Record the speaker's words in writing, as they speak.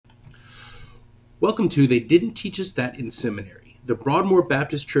Welcome to They Didn't Teach Us That in Seminary, the Broadmoor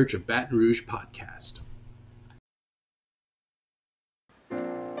Baptist Church of Baton Rouge podcast.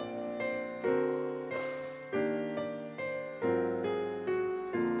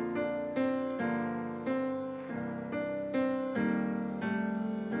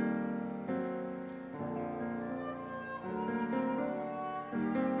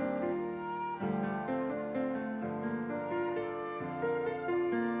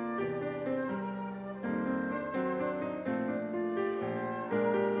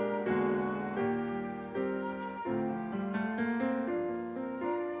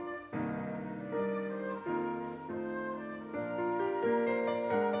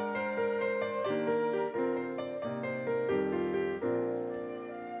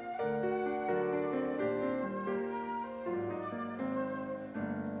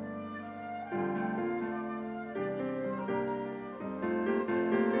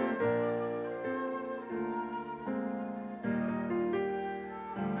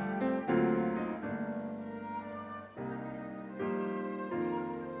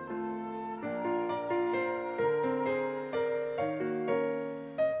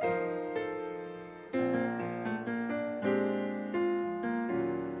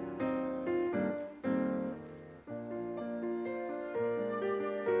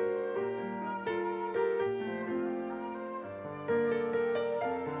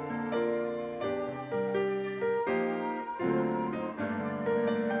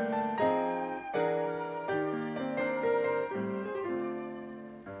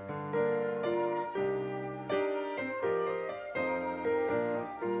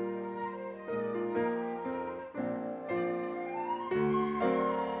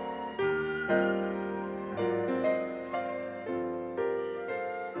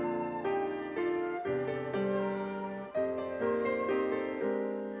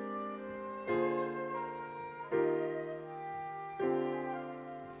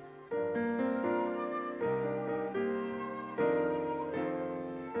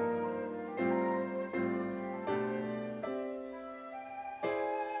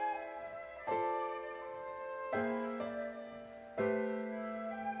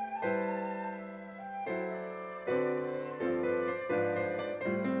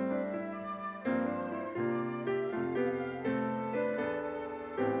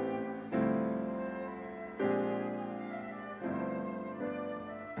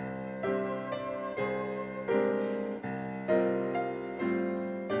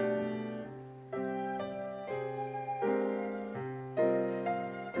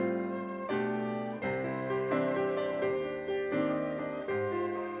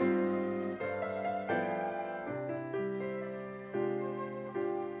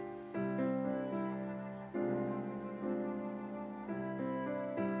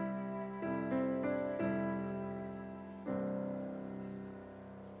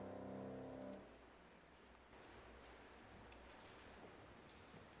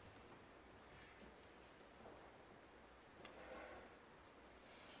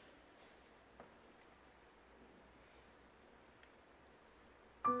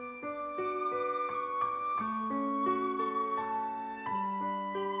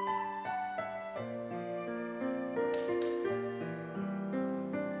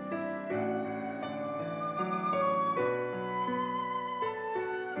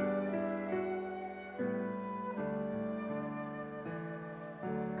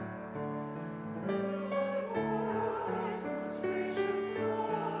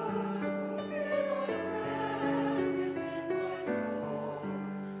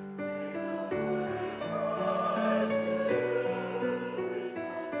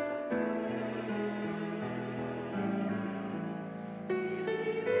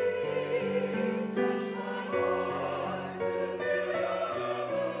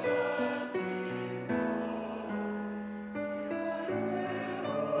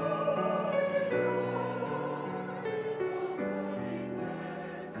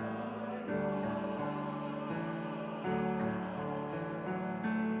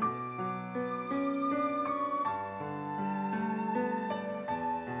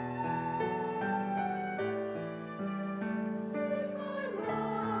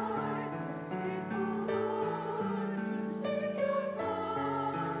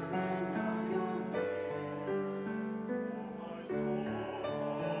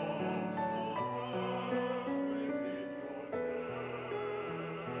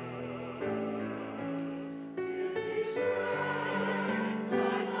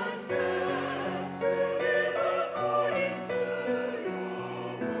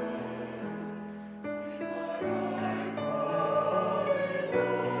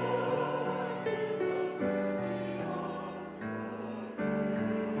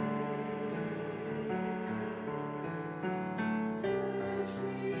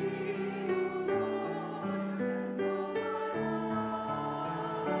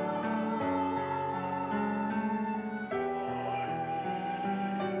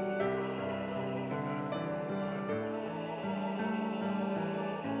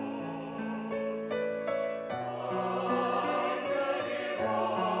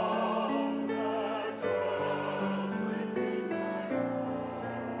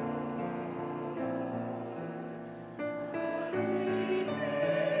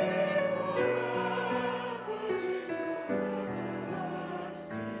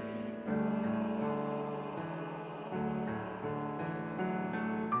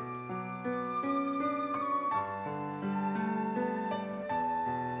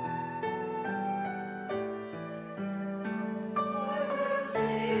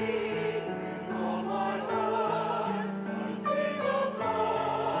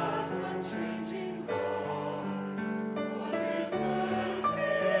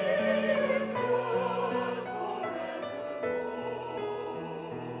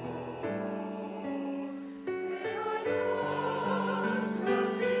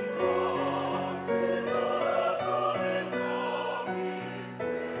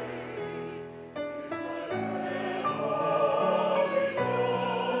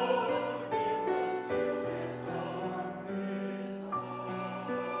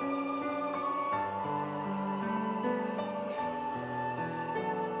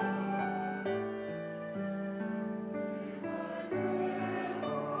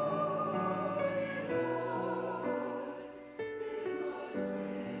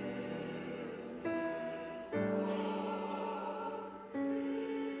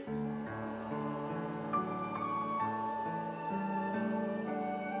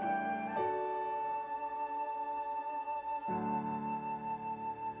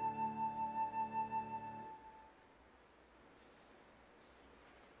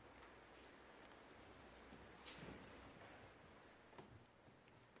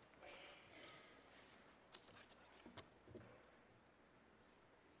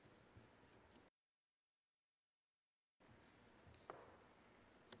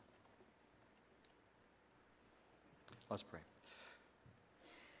 Let's pray.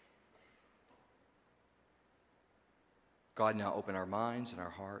 God, now open our minds and our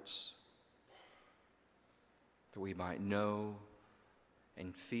hearts that we might know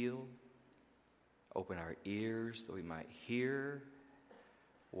and feel. Open our ears that we might hear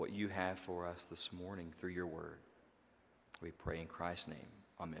what you have for us this morning through your word. We pray in Christ's name.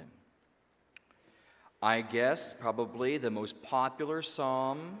 Amen. I guess probably the most popular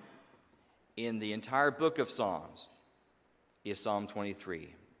psalm in the entire book of Psalms is Psalm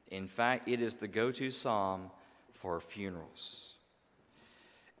 23. In fact, it is the go-to psalm for funerals.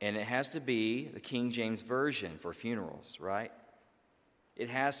 And it has to be the King James Version for funerals, right? It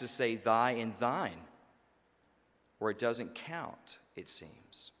has to say thy and thine, where it doesn't count, it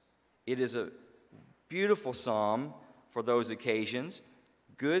seems. It is a beautiful psalm for those occasions,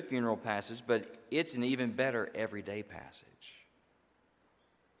 good funeral passage, but it's an even better everyday passage.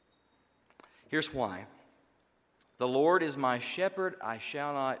 Here's why. The Lord is my shepherd, I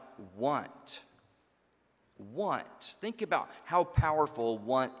shall not want. Want. Think about how powerful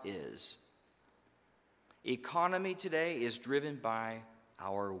want is. Economy today is driven by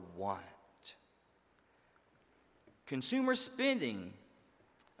our want. Consumer spending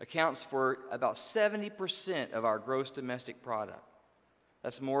accounts for about 70% of our gross domestic product.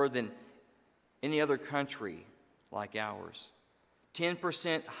 That's more than any other country like ours.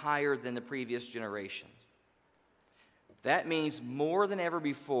 10% higher than the previous generation. That means more than ever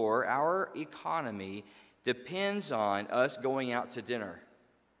before, our economy depends on us going out to dinner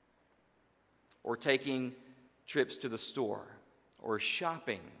or taking trips to the store or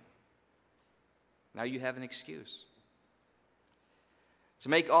shopping. Now you have an excuse. To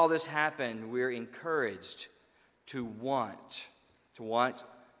make all this happen, we're encouraged to want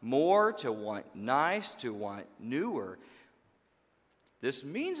more, to want nice, to want newer. This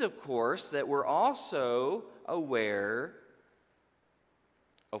means, of course, that we're also aware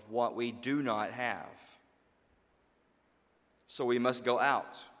of what we do not have. So we must go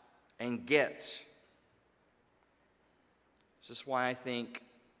out and get. This is why I think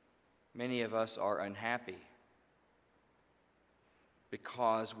many of us are unhappy,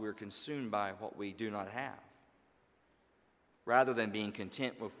 because we're consumed by what we do not have, rather than being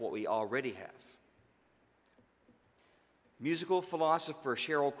content with what we already have. Musical philosopher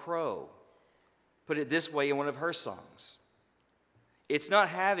Sheryl Crow put it this way in one of her songs. It's not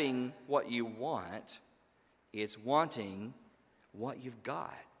having what you want, it's wanting what you've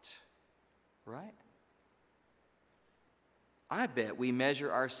got, right? I bet we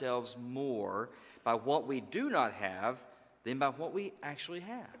measure ourselves more by what we do not have than by what we actually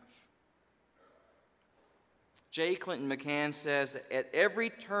have. J. Clinton McCann says that at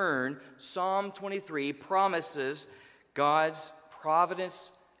every turn, Psalm 23 promises God's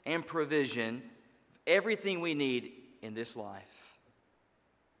providence and provision, everything we need in this life.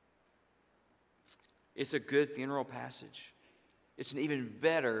 It's a good funeral passage. It's an even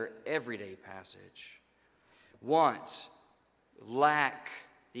better everyday passage. Want, lack,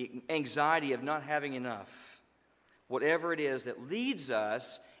 the anxiety of not having enough, whatever it is that leads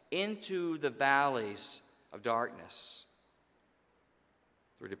us into the valleys of darkness,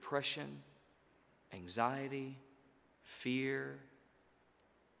 through depression, anxiety, fear.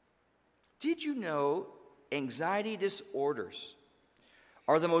 Did you know anxiety disorders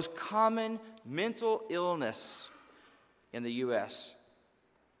are the most common mental illness in the U.S.,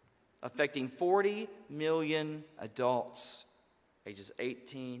 affecting 40 million adults ages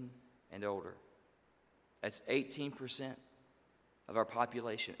 18 and older? That's 18% of our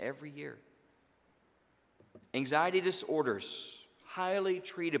population every year. Anxiety disorders, highly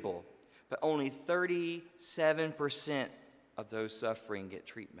treatable, but only 37% of those suffering get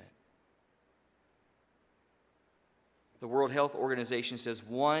treatment. The World Health Organization says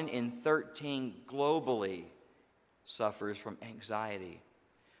 1 in 13 globally suffers from anxiety,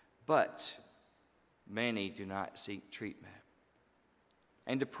 but many do not seek treatment.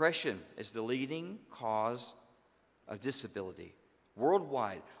 And depression is the leading cause of disability.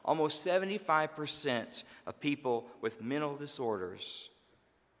 Worldwide, almost 75% of people with mental disorders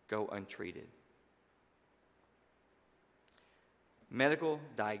go untreated. Medical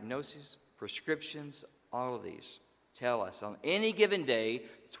diagnoses, prescriptions, all of these tell us on any given day,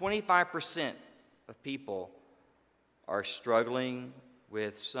 25% of people are struggling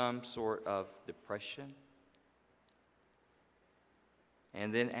with some sort of depression.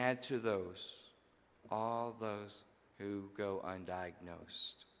 And then add to those all those who go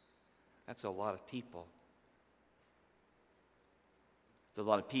undiagnosed. That's a lot of people. There's a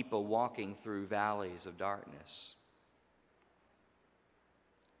lot of people walking through valleys of darkness.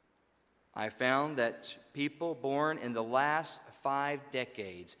 I found that people born in the last 5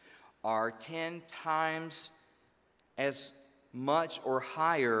 decades are 10 times as much or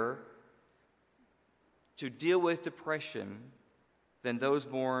higher to deal with depression than those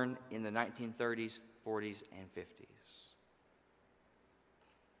born in the 1930s, 40s, and 50s.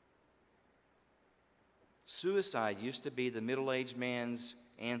 Suicide used to be the middle-aged man's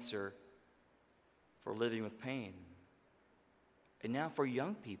answer for living with pain. And now for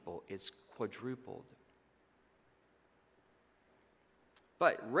young people, it's quadrupled.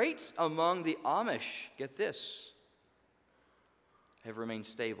 But rates among the Amish, get this, have remained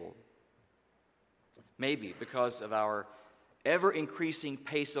stable. Maybe because of our ever-increasing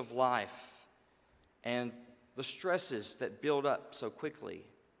pace of life and the stresses that build up so quickly,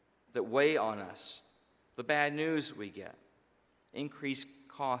 that weigh on us, the bad news we get, increased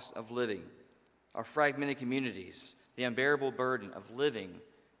cost of living, our fragmented communities, the unbearable burden of living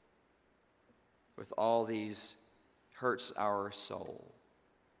with all these hurts our soul,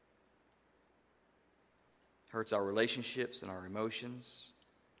 hurts our relationships and our emotions.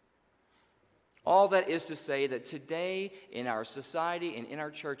 All that is to say that today in our society and in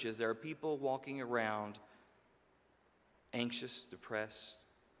our churches, there are people walking around anxious, depressed,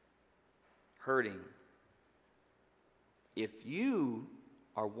 hurting. If you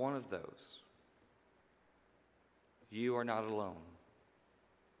are one of those, you are not alone.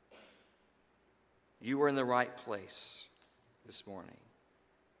 You are in the right place this morning.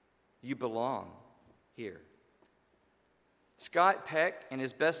 You belong here. Scott Peck, in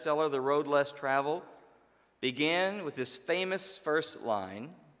his bestseller, The Road Less Traveled, began with this famous first line.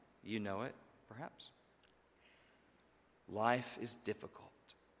 You know it, perhaps. Life is difficult.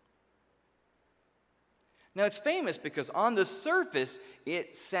 Now, it's famous because on the surface,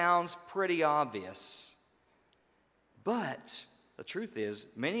 it sounds pretty obvious. But the truth is,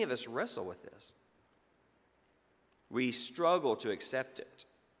 many of us wrestle with this. We struggle to accept it.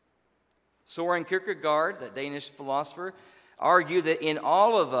 Søren Kierkegaard, the Danish philosopher, argued that in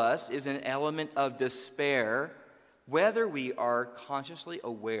all of us is an element of despair, whether we are consciously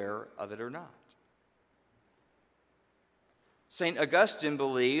aware of it or not. St. Augustine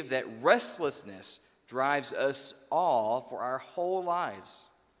believed that restlessness drives us all for our whole lives.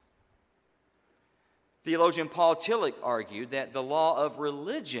 Theologian Paul Tillich argued that the law of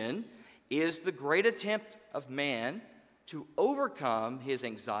religion is the great attempt of man to overcome his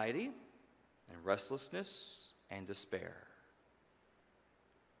anxiety and restlessness and despair.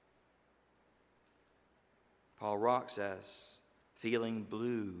 Paul Rock says, feeling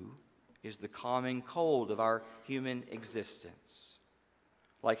blue is the common cold of our human existence,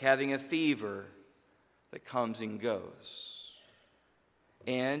 like having a fever that comes and goes.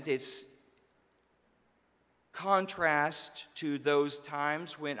 And it's contrast to those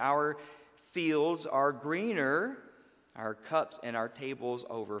times when our fields are greener, our cups and our tables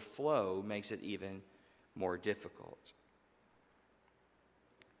overflow, makes it even more difficult.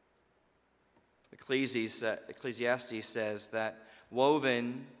 Ecclesiastes says that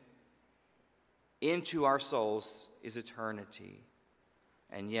woven into our souls is eternity,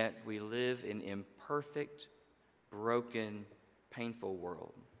 and yet we live in imperfect, broken, painful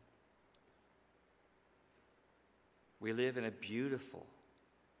world. We live in a beautiful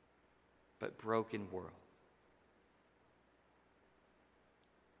but broken world.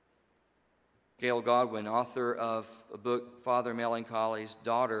 Gail Godwin, author of a book, Father Melancholy's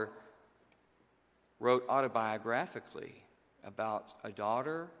Daughter, wrote autobiographically about a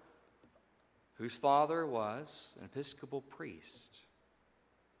daughter whose father was an Episcopal priest,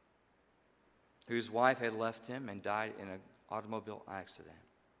 whose wife had left him and died in an automobile accident,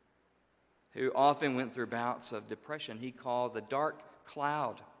 who often went through bouts of depression he called the dark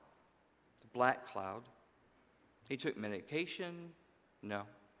cloud, the black cloud. He took medication? No.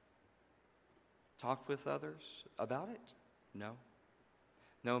 Talked with others about it? No.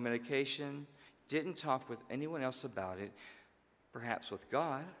 No medication. Didn't talk with anyone else about it, perhaps with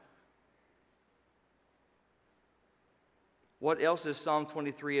God. What else is Psalm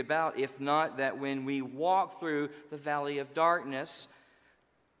 23 about, if not that when we walk through the valley of darkness,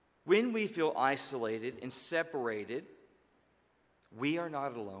 when we feel isolated and separated, we are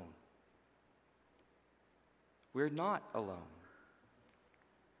not alone. We're not alone.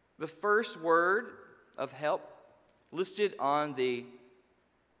 The first word of help listed on the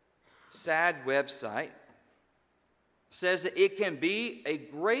SAD website says that it can be a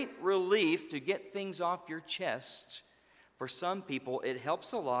great relief to get things off your chest. For some people, it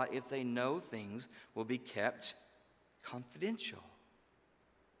helps a lot if they know things will be kept confidential.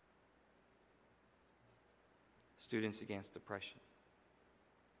 Students Against Depression.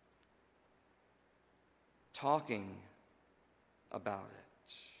 talking about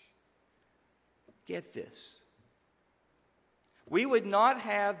it. Get this. We would not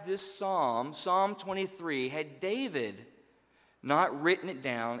have this psalm, Psalm 23, had David not written it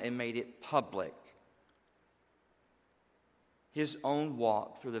down and made it public. His own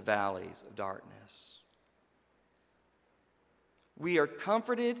walk through the valleys of darkness. We are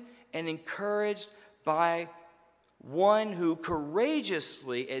comforted and encouraged by one who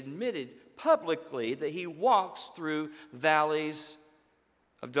courageously admitted publicly that he walks through valleys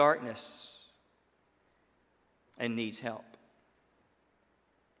of darkness and needs help.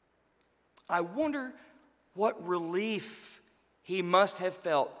 I wonder what relief he must have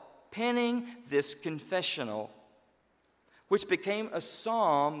felt penning this confessional, which became a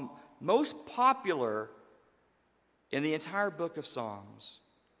psalm most popular in the entire book of Psalms.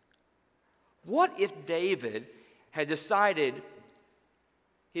 What if David had decided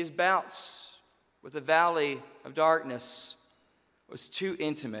his bouts with the valley of darkness was too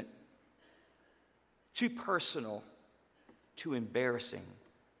intimate, too personal, too embarrassing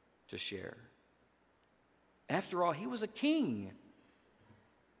to share? After all, he was a king,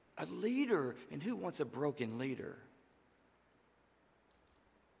 a leader, and who wants a broken leader?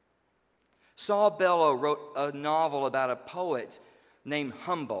 Saul Bellow wrote a novel about a poet named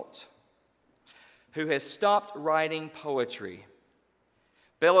Humboldt who has stopped writing poetry.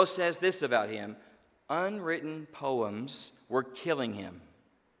 Bellow says this about him: unwritten poems were killing him.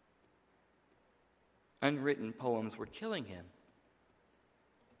 Unwritten poems were killing him.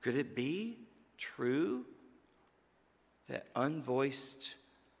 Could it be true that unvoiced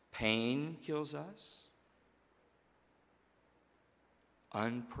pain kills us?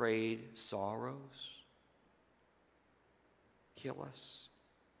 Unprayed sorrows kill us?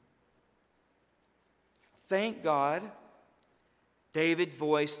 Thank God David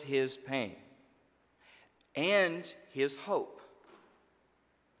voiced his pain and his hope.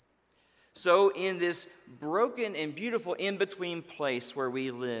 So in this broken and beautiful in-between place where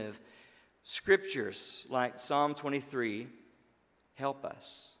we live, scriptures like Psalm 23 help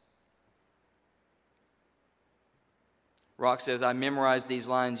us. Rock says, I memorized these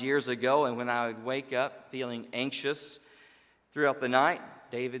lines years ago, and when I would wake up feeling anxious throughout the night,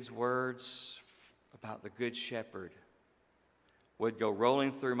 David's words about the Good Shepherd would go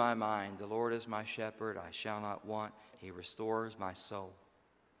rolling through my mind. The Lord is my shepherd, I shall not want. He restores my soul.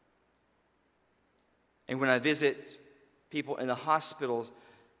 And when I visit people in the hospitals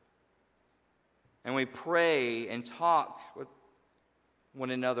and we pray and talk with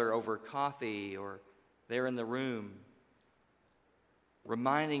one another over coffee or there in the room,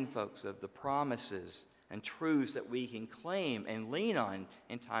 reminding folks of the promises and truths that we can claim and lean on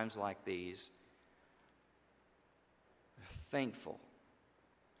in times like these, we're thankful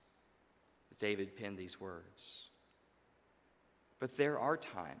that David penned these words. But there are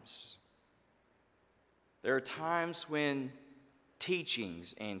times when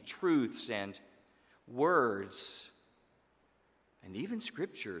teachings and truths and words and even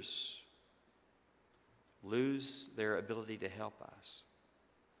scriptures lose their ability to help us.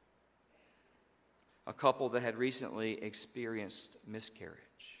 A couple that had recently experienced miscarriage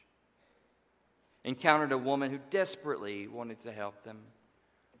encountered a woman who desperately wanted to help them.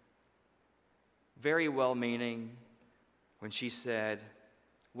 Very well-meaning when she said,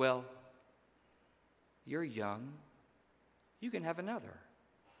 well, you're young, you can have another.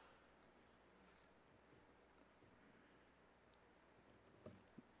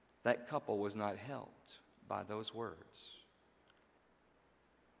 That couple was not helped by those words,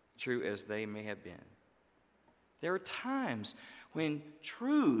 true as they may have been. There are times when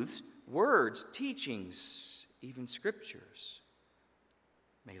truths, words, teachings, even scriptures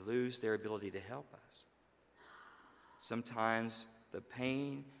may lose their ability to help us. Sometimes the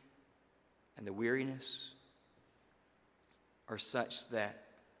pain and the weariness are such that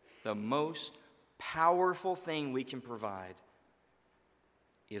the most powerful thing we can provide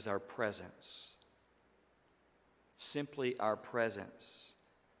is our presence. Simply our presence.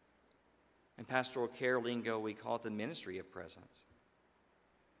 In pastoral care lingo, we call it the ministry of presence.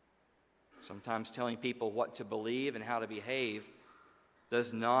 Sometimes telling people what to believe and how to behave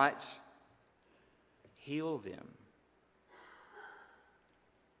does not heal them.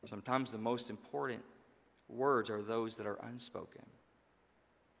 Sometimes the most important words are those that are unspoken.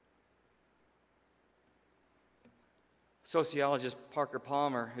 Sociologist Parker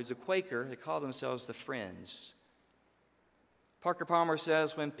Palmer, who's a Quaker, they call themselves the Friends. Parker Palmer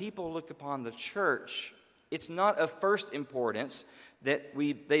says, when people look upon the church, it's not of first importance that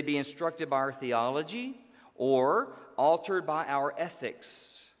they be instructed by our theology or altered by our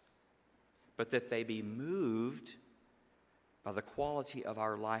ethics, but that they be moved by the quality of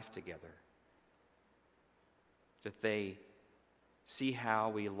our life together, that they see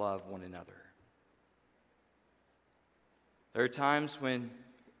how we love one another. There are times when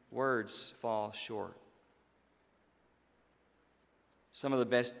words fall short. Some of the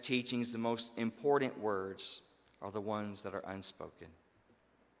best teachings, the most important words, are the ones that are unspoken.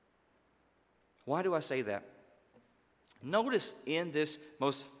 Why do I say that? Notice in this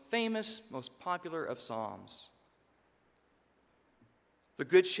most famous, most popular of Psalms, the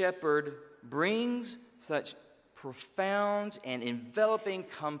Good Shepherd brings such profound and enveloping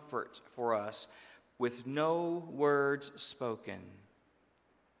comfort for us with no words spoken.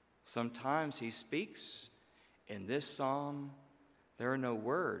 Sometimes he speaks. In this psalm, there are no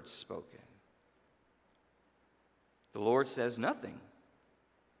words spoken. The Lord says nothing,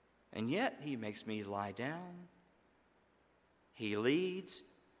 and yet he makes me lie down. He leads,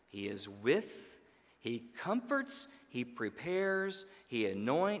 he is with, he comforts, he prepares, he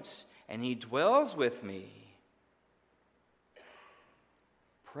anoints, and he dwells with me.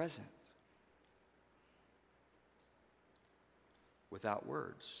 Present. Without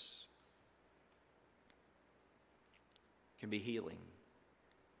words. Can be healing.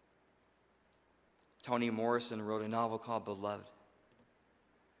 Toni Morrison wrote a novel called Beloved.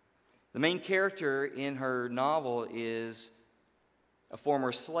 The main character in her novel is a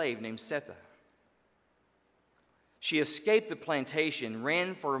former slave named Seta. She escaped the plantation,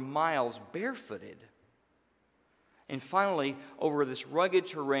 ran for miles barefooted, and finally, over this rugged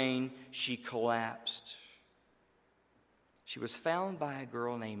terrain, she collapsed. She was found by a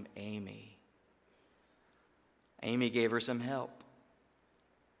girl named Amy. Amy gave her some help.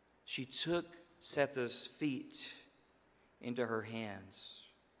 She took Seta's feet into her hands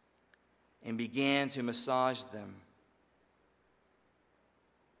and began to massage them.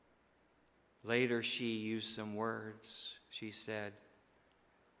 Later, she used some words. She said,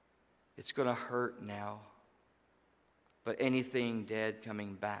 "It's going to hurt now, but anything dead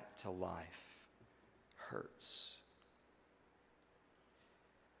coming back to life hurts."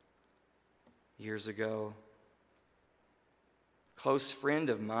 Years ago, a close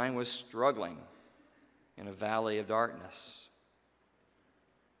friend of mine was struggling in a valley of darkness.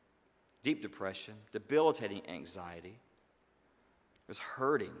 Deep depression, debilitating anxiety, was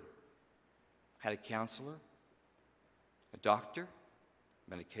hurting. Had a counselor, a doctor,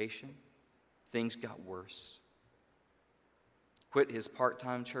 medication. Things got worse. Quit his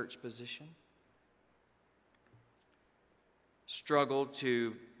part-time church position. Struggled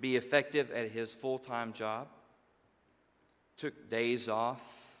to be effective at his full-time job. Took days off.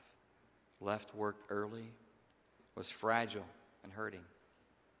 Left work early. Was fragile and hurting.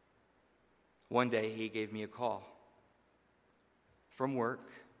 One day he gave me a call from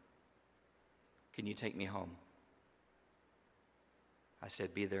work. "Can you take me home?" I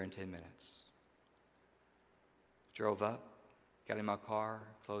said, "Be there in 10 minutes. Drove up, got in my car,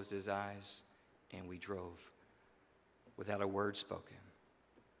 closed his eyes, and we drove without a word spoken,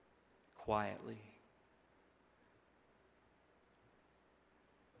 quietly.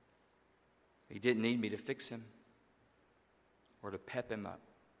 He didn't need me to fix him or to pep him up.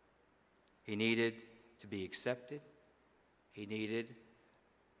 He needed to be accepted. He needed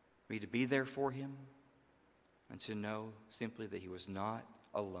me to be there for him and to know simply that he was not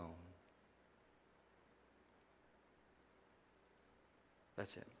alone.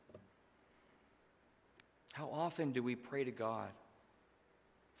 That's it. How often do we pray to God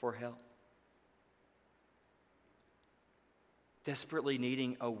for help? Desperately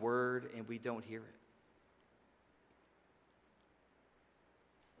needing a word and we don't hear it.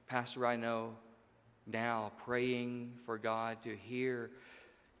 Pastor, I know now praying for God to hear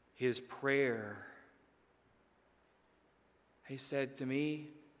his prayer. He said to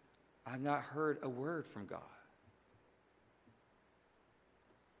me, "I've not heard a word from God."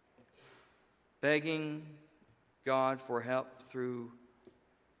 Begging God for help through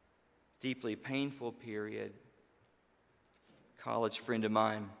deeply painful period. A college friend of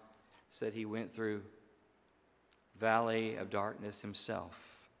mine said he went through valley of darkness himself.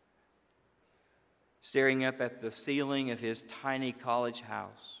 Staring up at the ceiling of his tiny college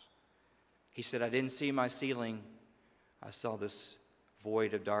house, he said, "I didn't see my ceiling. I saw this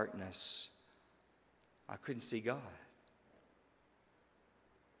void of darkness. I couldn't see God."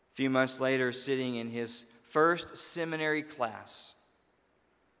 A few months later, sitting in his first seminary class,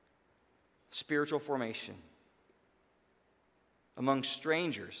 spiritual formation, among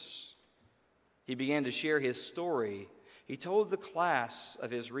strangers, he began to share his story. He told the class of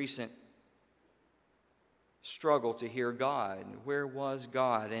his recent struggle to hear God. Where was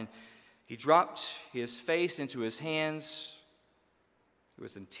God? And He dropped his face into his hands. He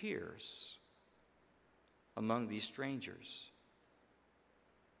was in tears among these strangers.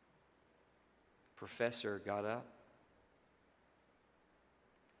 The professor got up,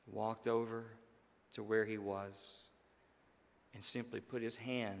 walked over to where he was, and simply put his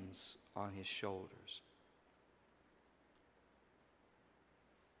hands on his shoulders.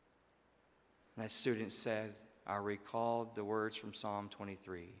 And that student said, I recalled the words from Psalm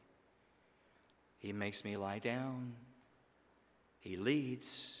 23. He makes me lie down. He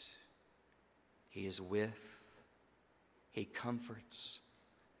leads. He is with. He comforts.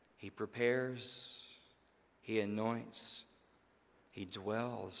 He prepares. He anoints. He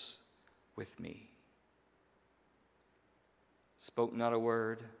dwells with me. Spoke not a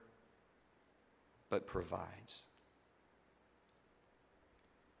word, but provides.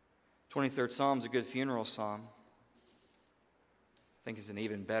 23rd Psalm is a good funeral psalm. I think it's an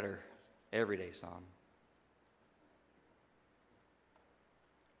even better everyday psalm.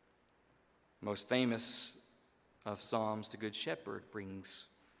 Most famous of psalms, the Good Shepherd brings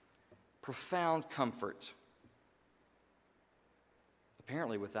profound comfort,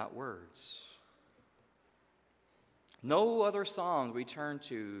 apparently without words. No other song we turn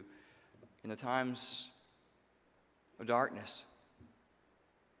to in the times of darkness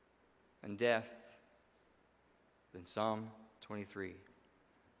and death than Psalm 23.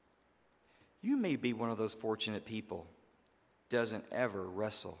 You may be one of those fortunate people who doesn't ever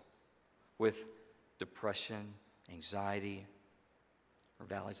wrestle with depression, anxiety, or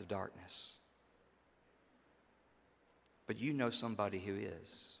valleys of darkness. But you know somebody who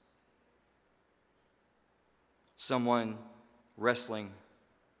is. Someone wrestling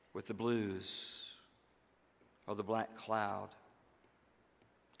with the blues or the black cloud.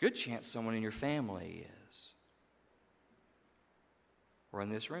 Good chance someone in your family is. Or in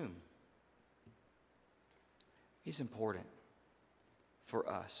this room. It's important for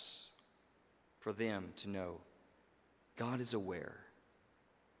us, for them to know God is aware,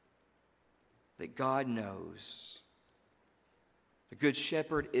 that God knows. The Good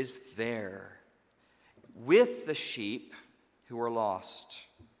Shepherd is there with the sheep who are lost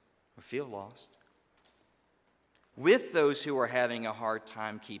or feel lost, with those who are having a hard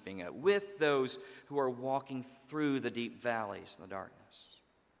time keeping up, with those who are walking through the deep valleys and the darkness.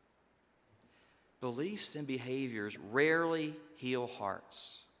 Beliefs and behaviors rarely heal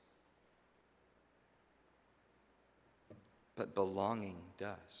hearts, but belonging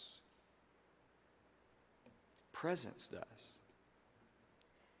does. Presence does.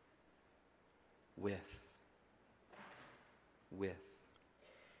 With.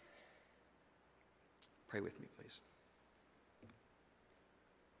 Pray with me, please.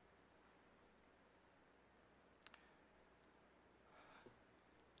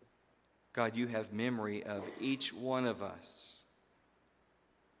 God, you have memory of each one of us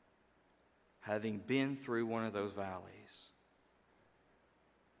having been through one of those valleys.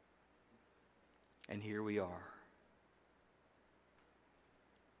 And here we are,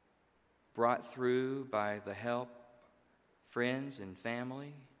 brought through by the help, friends and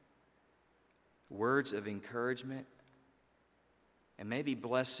family, words of encouragement, and maybe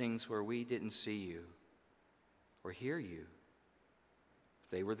blessings where we didn't see you or hear you.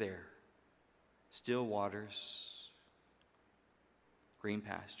 They were there. Still waters, green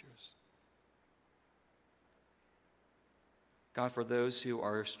pastures. God, for those who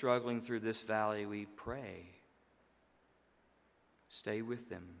are struggling through this valley, we pray. Stay with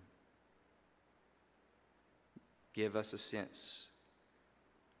them. Give us a sense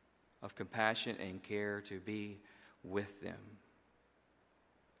of compassion and care to be with them.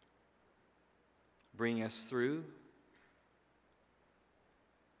 Bring us through.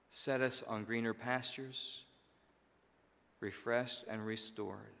 Set us on greener pastures, refreshed and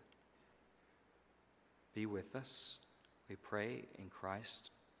restored. Be with us, we pray in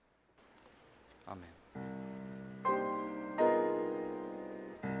Christ. Amen.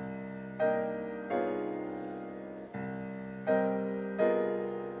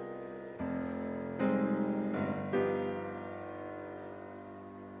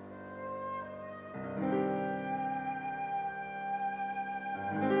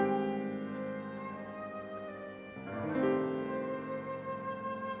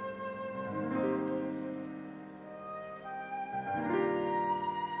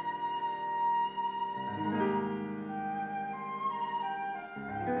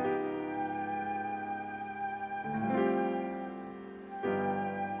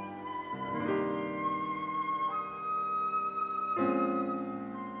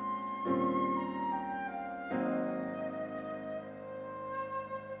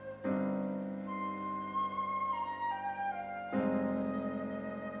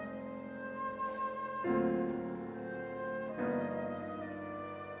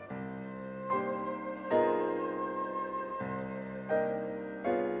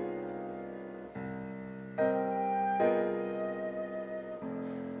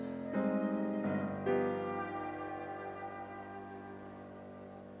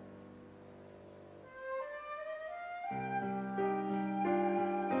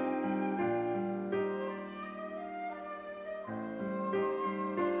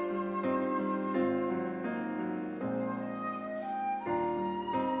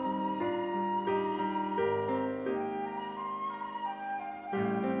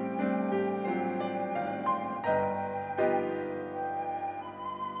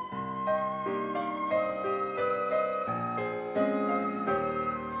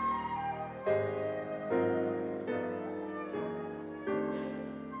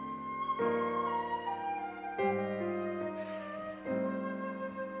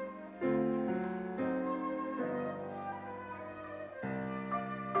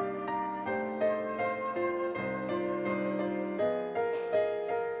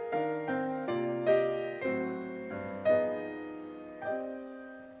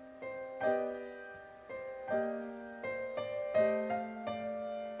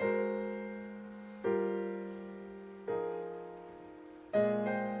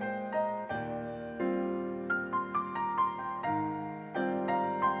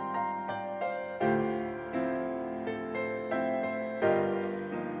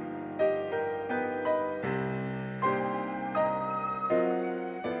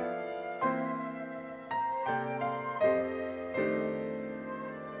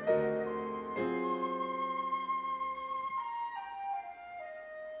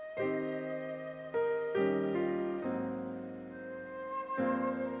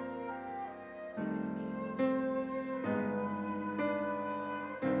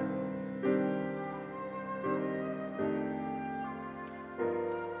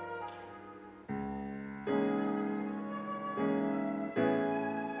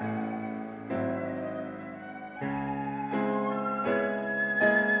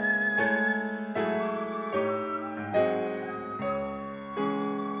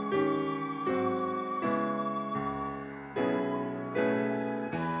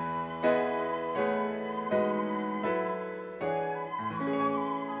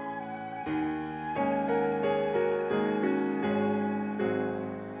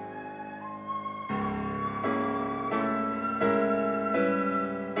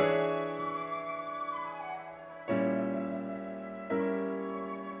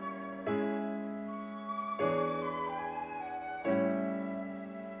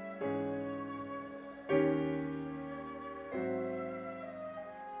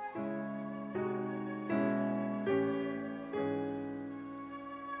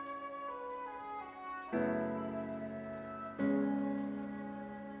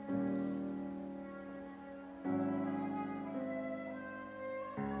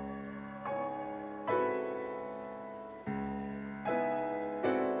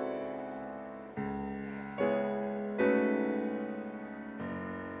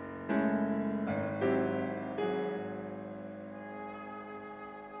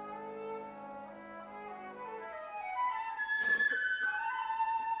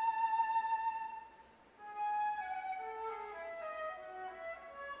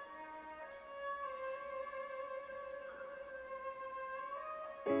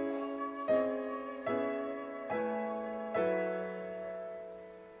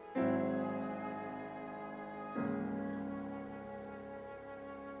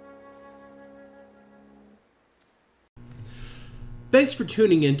 Thanks for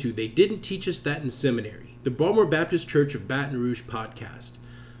tuning into They Didn't Teach Us That in Seminary, the Broadmoor Baptist Church of Baton Rouge podcast.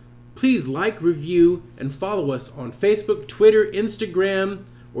 Please like, review, and follow us on Facebook, Twitter, Instagram,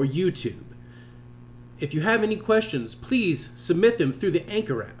 or YouTube. If you have any questions, please submit them through the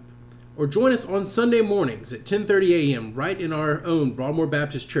Anchor app, or join us on Sunday mornings at 10:30 a.m. right in our own Broadmoor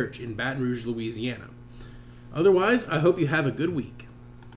Baptist Church in Baton Rouge, Louisiana. Otherwise, I hope you have a good week.